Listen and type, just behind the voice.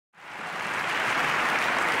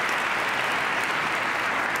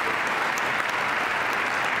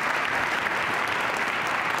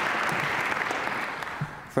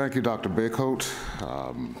Thank you, Dr. Baycoat.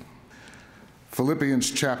 Philippians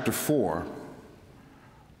chapter 4,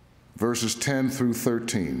 verses 10 through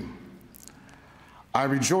 13. I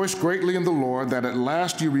rejoice greatly in the Lord that at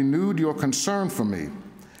last you renewed your concern for me.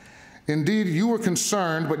 Indeed, you were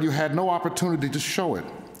concerned, but you had no opportunity to show it.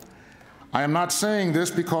 I am not saying this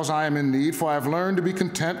because I am in need, for I have learned to be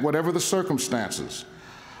content whatever the circumstances.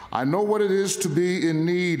 I know what it is to be in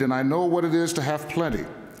need, and I know what it is to have plenty.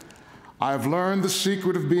 I have learned the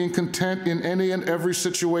secret of being content in any and every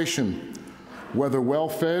situation, whether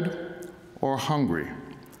well-fed or hungry,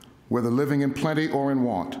 whether living in plenty or in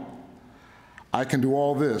want. I can do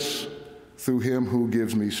all this through him who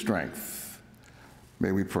gives me strength.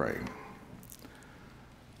 May we pray.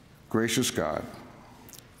 Gracious God,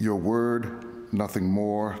 your word, nothing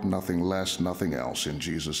more, nothing less, nothing else, in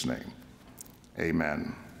Jesus' name.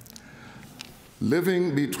 Amen.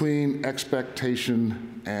 Living between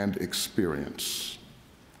expectation and experience.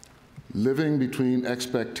 Living between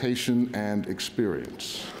expectation and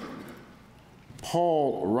experience.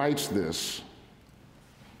 Paul writes this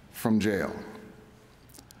from jail.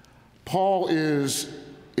 Paul is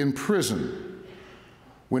in prison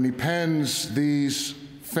when he pens these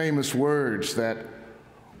famous words that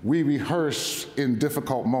we rehearse in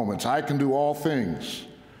difficult moments. I can do all things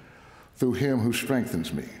through him who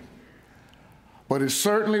strengthens me. But it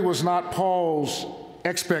certainly was not Paul's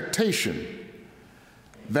expectation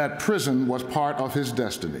that prison was part of his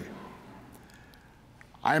destiny.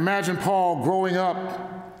 I imagine Paul growing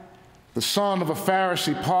up, the son of a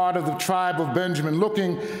Pharisee, part of the tribe of Benjamin,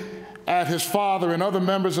 looking at his father and other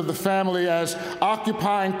members of the family as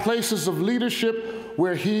occupying places of leadership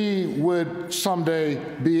where he would someday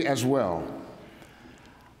be as well.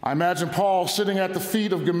 I imagine Paul sitting at the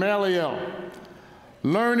feet of Gamaliel,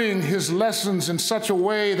 learning his lessons in such a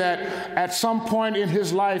way that at some point in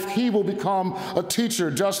his life he will become a teacher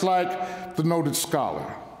just like the noted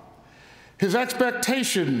scholar. His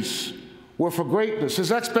expectations were for greatness.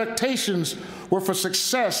 His expectations were for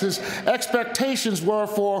success. His expectations were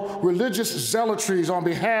for religious zealotries on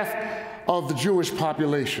behalf of the Jewish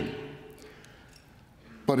population.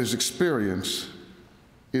 But his experience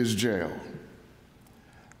is jail.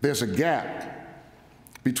 There's a gap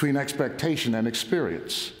between expectation and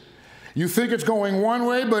experience. You think it's going one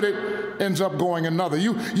way, but it ends up going another.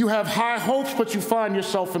 You have high hopes, but you find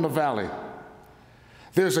yourself in the valley.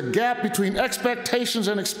 There's a gap between expectations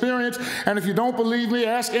and experience, and if you don't believe me,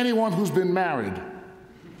 ask anyone who's been married.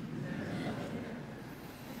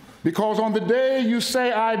 Because on the day you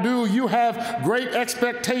say, I do, you have great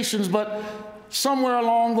expectations, but somewhere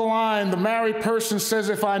along the line, the married person says,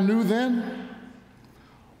 if I knew then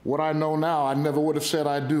what I know now, I never would have said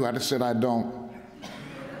I do. I'd have said I don't.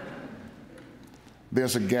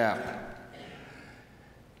 There's a gap.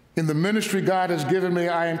 In the ministry God has given me,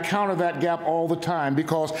 I encounter that gap all the time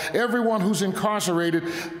because everyone who's incarcerated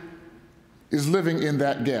is living in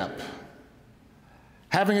that gap.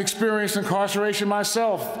 Having experienced incarceration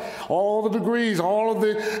myself, all the degrees, all of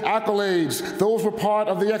the accolades, those were part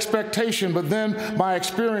of the expectation, but then my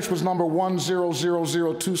experience was number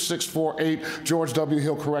 1002648, George W.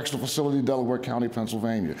 Hill Correctional Facility, Delaware County,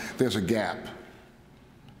 Pennsylvania. There's a gap.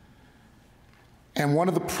 And one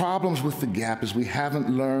of the problems with the gap is we haven't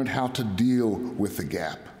learned how to deal with the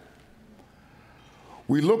gap.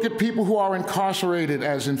 We look at people who are incarcerated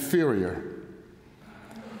as inferior.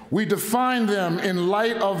 We define them in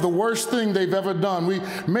light of the worst thing they've ever done. We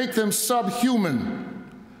make them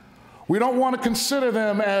subhuman. We don't want to consider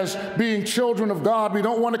them as being children of God. We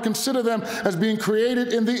don't want to consider them as being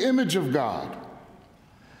created in the image of God.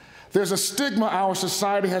 There's a stigma our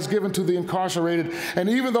society has given to the incarcerated, and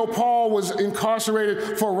even though Paul was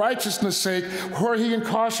incarcerated for righteousness' sake, were he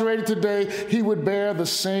incarcerated today, he would bear the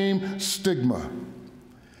same stigma.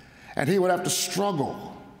 And he would have to struggle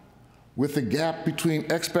with the gap between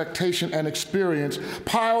expectation and experience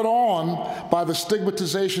piled on by the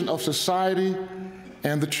stigmatization of society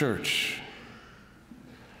and the church.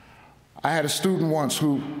 I had a student once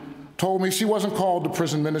who told me she wasn't called to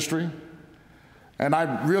prison ministry. And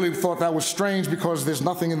I really thought that was strange because there's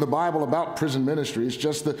nothing in the Bible about prison ministry. It's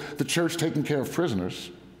just the church taking care of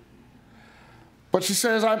prisoners. But she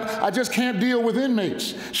says, I just can't deal with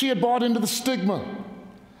inmates. She had bought into the stigma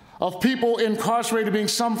of people incarcerated being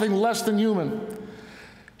something less than human.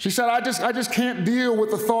 She said, I just can't deal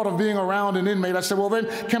with the thought of being around an inmate. I said, well, then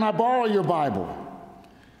can I borrow your Bible?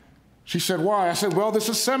 She said, why? I said, well, this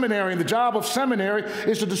is seminary, and the job of seminary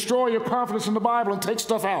is to destroy your confidence in the Bible and take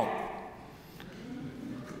stuff out.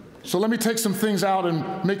 So let me take some things out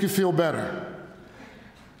and make you feel better.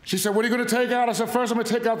 She said, what are you going to take out? I said, first I'm going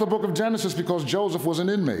to take out the book of Genesis because Joseph was an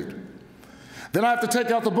inmate. Then I have to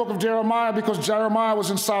take out the book of Jeremiah because Jeremiah was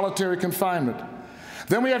in solitary confinement.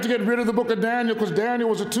 Then we have to get rid of the book of Daniel because Daniel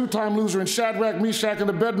was a two-time loser, and Shadrach, Meshach, and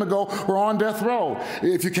Abednego were on death row.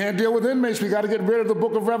 If you can't deal with inmates, we got to get rid of the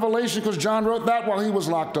book of Revelation because John wrote that while he was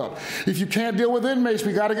locked up. If you can't deal with inmates,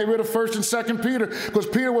 we got to get rid of 1st and 2nd Peter because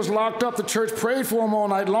Peter was locked up. The church prayed for him all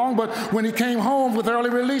night long, but when he came home with early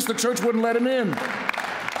release, the church wouldn't let him in.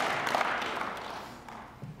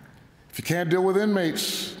 If you can't deal with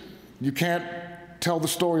inmates, you can't tell the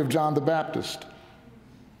story of John the Baptist.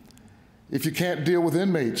 If you can't deal with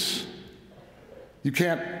inmates, you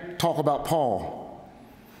can't talk about Paul.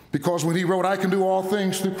 Because when he wrote, I can do all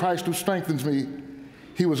things through Christ who strengthens me,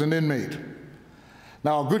 he was an inmate.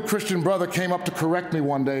 Now, a good Christian brother came up to correct me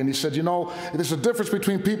one day, and he said, you know, there's a difference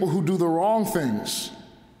between people who do the wrong things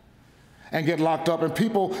and get locked up and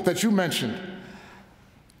people that you mentioned.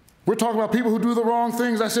 We're talking about people who do the wrong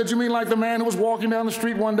things. I said, you mean like the man who was walking down the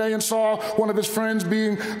street one day and saw one of his friends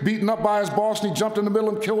being beaten up by his boss, and he jumped in the middle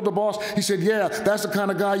and killed the boss? He said, yeah, that's the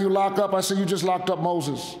kind of guy you lock up. I said, you just locked up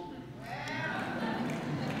Moses.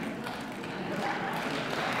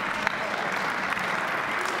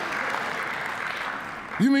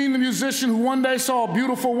 You mean the musician who one day saw a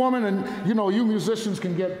beautiful woman, and you know, you musicians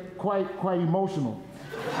can get quite emotional.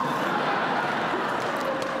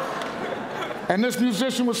 And this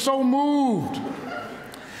musician was so moved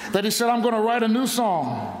that he said, I'm going to write a new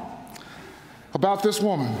song about this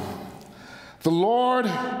woman. The Lord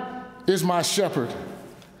is my shepherd.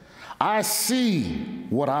 I see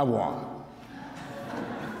what I want.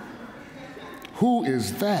 Who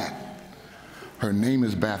is that? Her name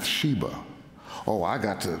is Bathsheba. Oh, I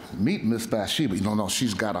got to meet Miss Bathsheba. No,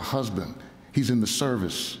 she's got a husband. He's in the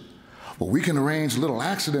service. Well, we can arrange a little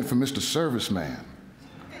accident for Mr. Serviceman.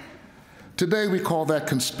 Today we call that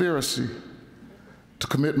conspiracy to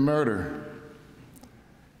commit murder.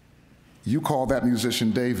 You call that musician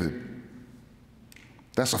David.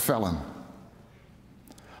 That's a felon.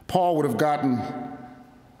 Paul would have gotten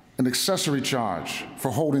an accessory charge for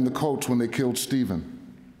holding the coats when they killed Stephen.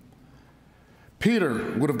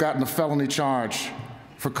 Peter would have gotten a felony charge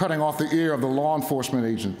for cutting off the ear of the law enforcement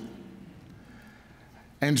agent.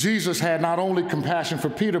 And Jesus had not only compassion for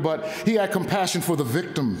Peter, but he had compassion for the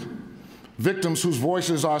victims whose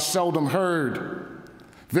voices are seldom heard,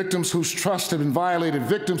 victims whose trust have been violated,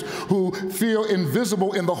 victims who feel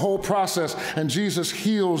invisible in the whole process. And Jesus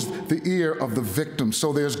heals the ear of the victim.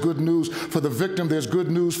 So there's good news for the victim, there's good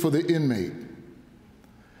news for the inmate.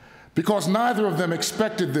 Because neither of them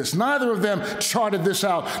expected this. Neither of them charted this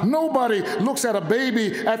out. Nobody looks at a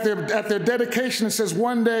baby at their dedication and says,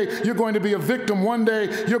 one day you're going to be a victim, one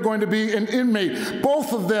day you're going to be an inmate.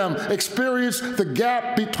 Both of them experience the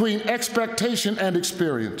gap between expectation and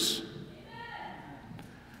experience.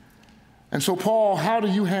 And so, Paul, how do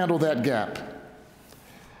you handle that gap?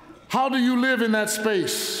 How do you live in that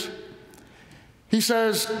space? He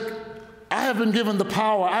says, I have been given the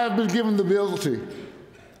power, I have been given the ability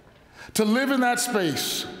to live in that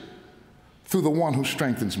space through the one who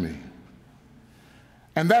strengthens me.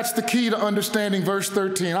 And that's the key to understanding verse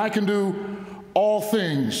 13. I can do all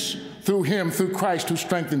things through him, through Christ who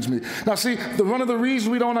strengthens me. Now see, one of the reasons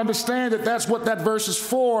we don't understand that that's what that verse is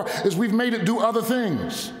for is we've made it do other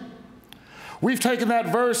things. We've taken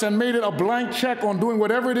that verse and made it a blank check on doing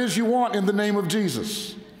whatever it is you want in the name of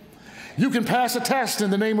Jesus. You can pass a test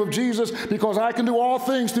in the name of Jesus because I can do all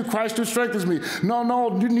things through Christ who strengthens me.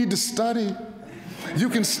 No, you need to study. You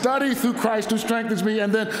can study through Christ who strengthens me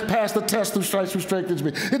and then pass the test through Christ who strengthens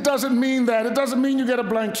me. It doesn't mean that. It doesn't mean you get a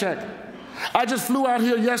blank check. I just flew out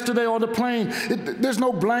here yesterday on the plane. There's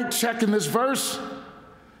no blank check in this verse.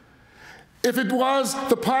 If it was,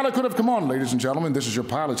 the pilot could have come on, ladies and gentlemen, this is your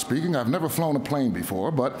pilot speaking. I've never flown a plane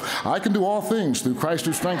before, but I can do all things through Christ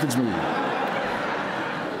who strengthens me.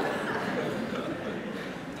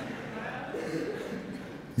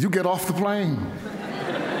 You get off the plane.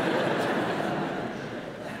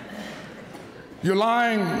 You're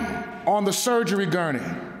lying on the surgery gurney.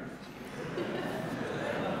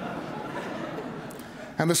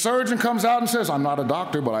 And the surgeon comes out and says, I'm not a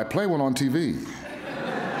doctor, but I play one on TV.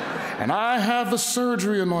 And I have the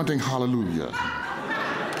surgery anointing, hallelujah.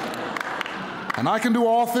 And I can do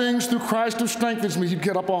all things through Christ who strengthens me. You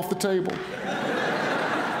get up off the table.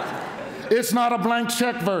 It's not a blank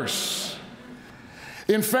check verse.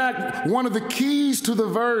 In fact, one of the keys to the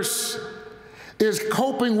verse is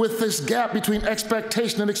coping with this gap between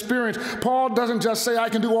expectation and experience. Paul doesn't just say, I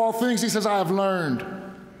can do all things. He says, I have learned.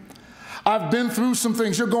 I've been through some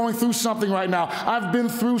things. You're going through something right now. I've been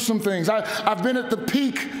through some things. I've been at the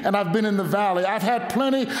peak and I've been in the valley. I've had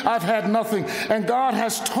plenty, I've had nothing. And God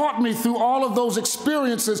has taught me through all of those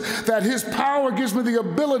experiences that His power gives me the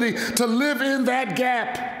ability to live in that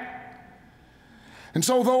gap. And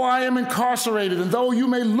so though I am incarcerated, and though you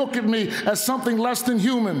may look at me as something less than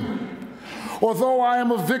human, or though I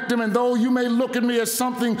am a victim, and though you may look at me as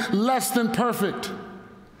something less than perfect,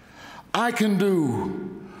 I can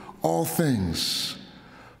do all things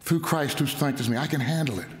through Christ who strengthens me. I can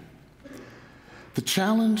handle it. The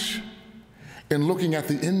challenge in looking at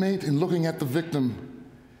the inmate and looking at the victim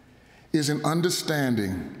is in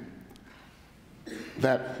understanding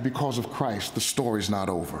that because of Christ, the story's not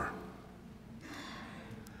over.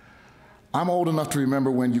 I'm old enough to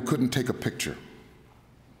remember when you couldn't take a picture.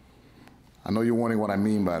 I know you're wondering what I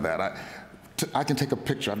mean by that. I can take a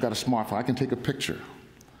picture. I've got a smartphone. I can take a picture.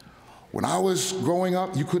 When I was growing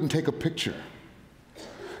up, you couldn't take a picture.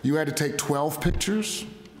 You had to take 12 pictures,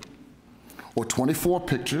 or 24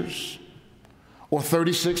 pictures, or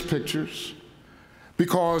 36 pictures,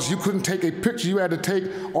 because you couldn't take a picture. You had to take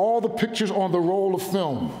all the pictures on the roll of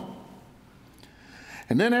film.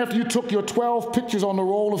 And then after you took your 12 pictures on the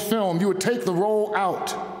roll of film, you would take the roll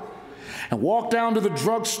out and walk down to the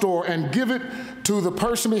drugstore and give it to the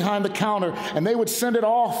person behind the counter, and they would send it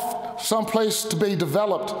off someplace to be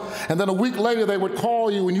developed. And then a week later, they would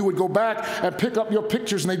call you, and you would go back and pick up your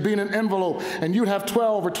pictures, and they'd be in an envelope, and you'd have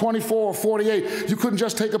 12 or 24 or 48. You couldn't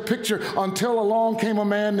just take a picture until along came a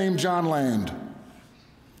man named John Land.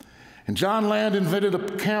 And John Land invented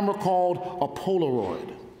a camera called a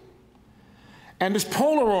Polaroid. And this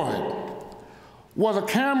Polaroid was a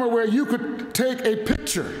camera where you could take a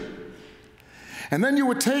picture, and then you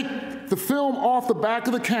would take the film off the back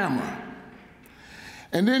of the camera,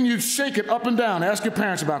 and then you'd shake it up and down. Ask your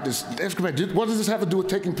parents about this. Ask your parents, what does this have to do with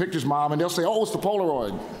taking pictures, Mom? And they'll say, oh, it's the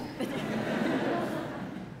Polaroid.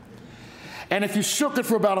 And if you shook it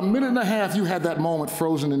for about a minute and a half, you had that moment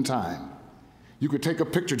frozen in time. You could take a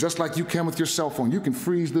picture just like you can with your cell phone. You can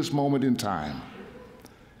freeze this moment in time.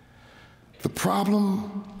 The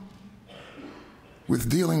problem with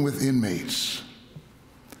dealing with inmates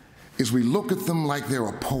is we look at them like they're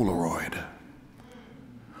a Polaroid.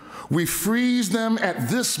 We freeze them at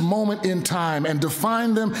this moment in time and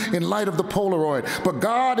define them in light of the Polaroid. But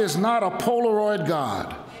God is not a Polaroid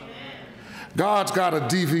God. God's got a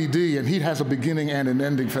DVD, and He has a beginning and an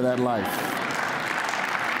ending for that life.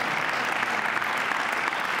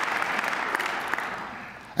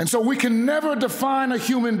 And so we can never define a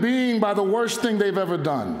human being by the worst thing they've ever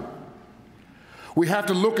done. We have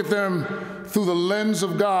to look at them through the lens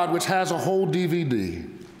of God, which has a whole DVD.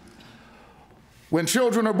 When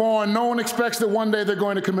children are born, no one expects that one day they're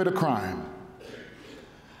going to commit a crime.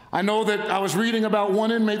 I know that I was reading about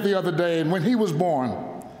one inmate the other day, and when he was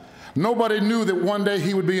born, nobody knew that one day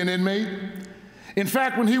he would be an inmate. In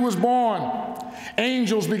fact, when he was born,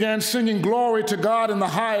 angels began singing glory to God in the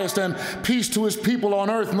highest and peace to His people on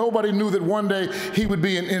earth. Nobody knew that one day he would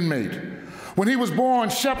be an inmate. When he was born,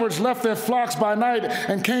 shepherds left their flocks by night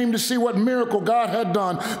and came to see what miracle God had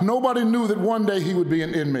done. Nobody knew that one day he would be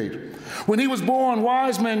an inmate. When he was born,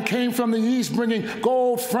 wise men came from the east bringing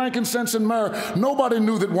gold, frankincense, and myrrh. Nobody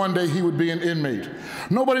knew that one day he would be an inmate.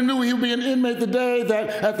 Nobody knew he would be an inmate the day that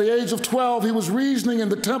at the age of 12 he was reasoning in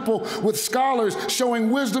the temple with scholars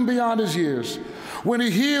showing wisdom beyond his years. When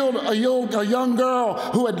he healed a young girl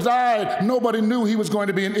who had died, nobody knew he was going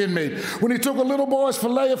to be an inmate. When he took a little boy's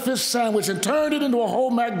filet of fish sandwich and turned it into a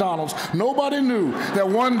whole McDonald's, nobody knew that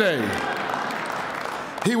one day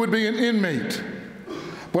he would be an inmate.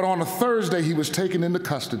 But on a Thursday, he was taken into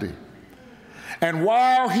custody. And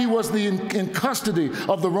while he was in custody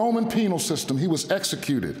of the Roman penal system, he was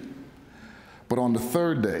executed. But on the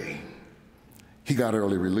third day, he got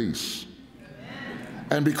early release.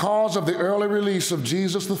 And because of the early release of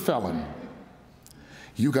Jesus the felon,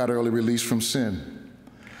 you got early release from sin.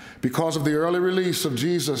 Because of the early release of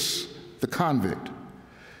Jesus the convict,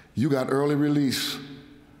 you got early release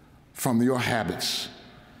from your habits,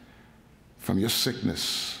 from your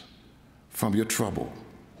sickness, from your trouble.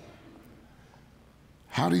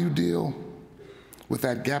 How do you deal with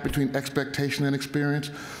that gap between expectation and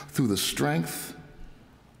experience? Through the strength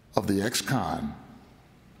of the ex-con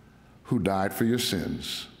who died for your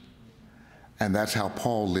sins. And that's how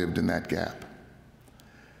Paul lived in that gap.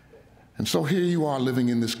 And so here you are living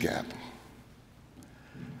in this gap.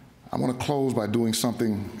 I want to close by doing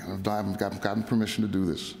something. I've gotten permission to do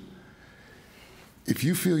this. If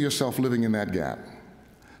you feel yourself living in that gap,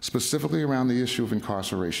 specifically around the issue of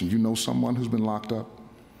incarceration, you know someone who's been locked up,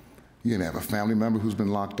 you may have a family member who's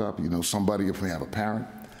been locked up, you know somebody, if you have a parent.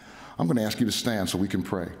 I'm going to ask you to stand so we can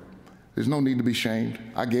pray. There's no need to be shamed.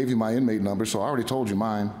 I gave you my inmate number, so I already told you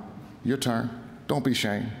mine. Your turn. Don't be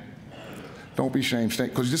shamed. Don't be shamed,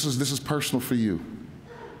 because this is personal for you.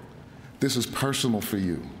 This is personal for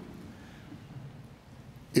you.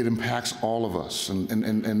 It impacts all of us.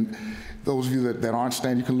 And those of you that aren't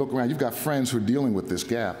standing, you can look around. You've got friends who are dealing with this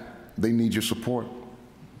gap. They need your support.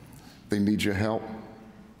 They need your help.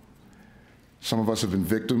 Some of us have been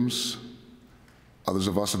victims. Others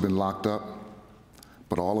of us have been locked up.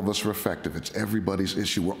 But all of us are effective. It's everybody's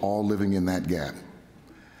issue. We're all living in that gap.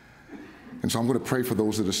 And so I'm going to pray for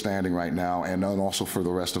those that are standing right now, and then also for the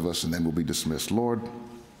rest of us, and then we'll be dismissed. Lord,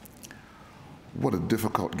 what a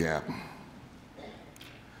difficult gap.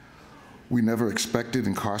 We never expected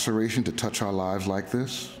incarceration to touch our lives like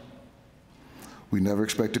this. We never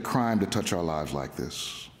expected crime to touch our lives like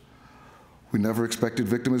this. We never expected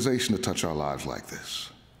victimization to touch our lives like this.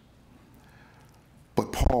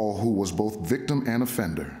 But Paul, who was both victim and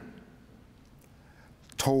offender,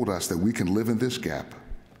 told us that we can live in this gap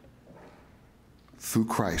through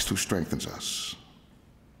Christ who strengthens us.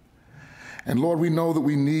 And Lord, we know that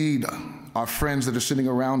we need our friends that are sitting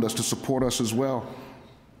around us to support us as well.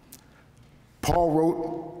 Paul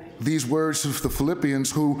wrote these words to the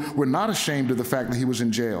Philippians, who were not ashamed of the fact that he was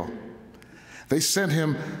in jail. They sent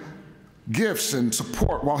him gifts and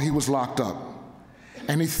support while he was locked up.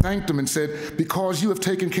 And he thanked them and said, because you have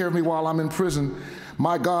taken care of me while I'm in prison,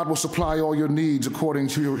 my God will supply all your needs according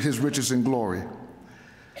to his riches and glory.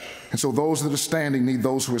 And so those that are standing need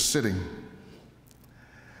those who are sitting.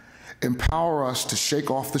 Empower us to shake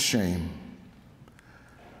off the shame,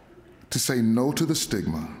 to say no to the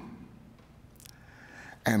stigma,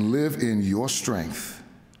 and live in your strength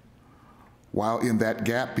while in that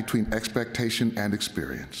gap between expectation and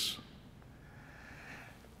experience.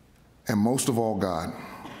 And most of all, God,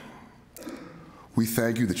 we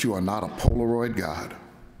thank you that you are not a Polaroid God,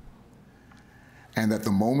 and that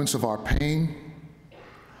the moments of our pain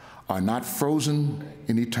are not frozen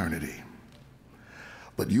in eternity.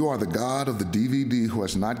 But you are the God of the DVD who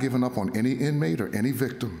has not given up on any inmate or any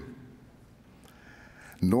victim,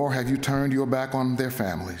 nor have you turned your back on their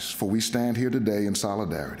families, for we stand here today in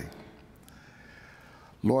solidarity.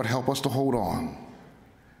 Lord, help us to hold on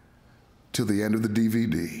till the end of the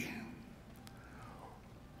DVD,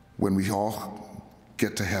 when we all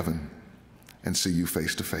get to heaven and see you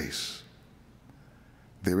face to face.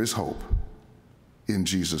 There is hope. In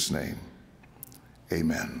Jesus' name,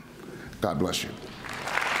 amen. God bless you.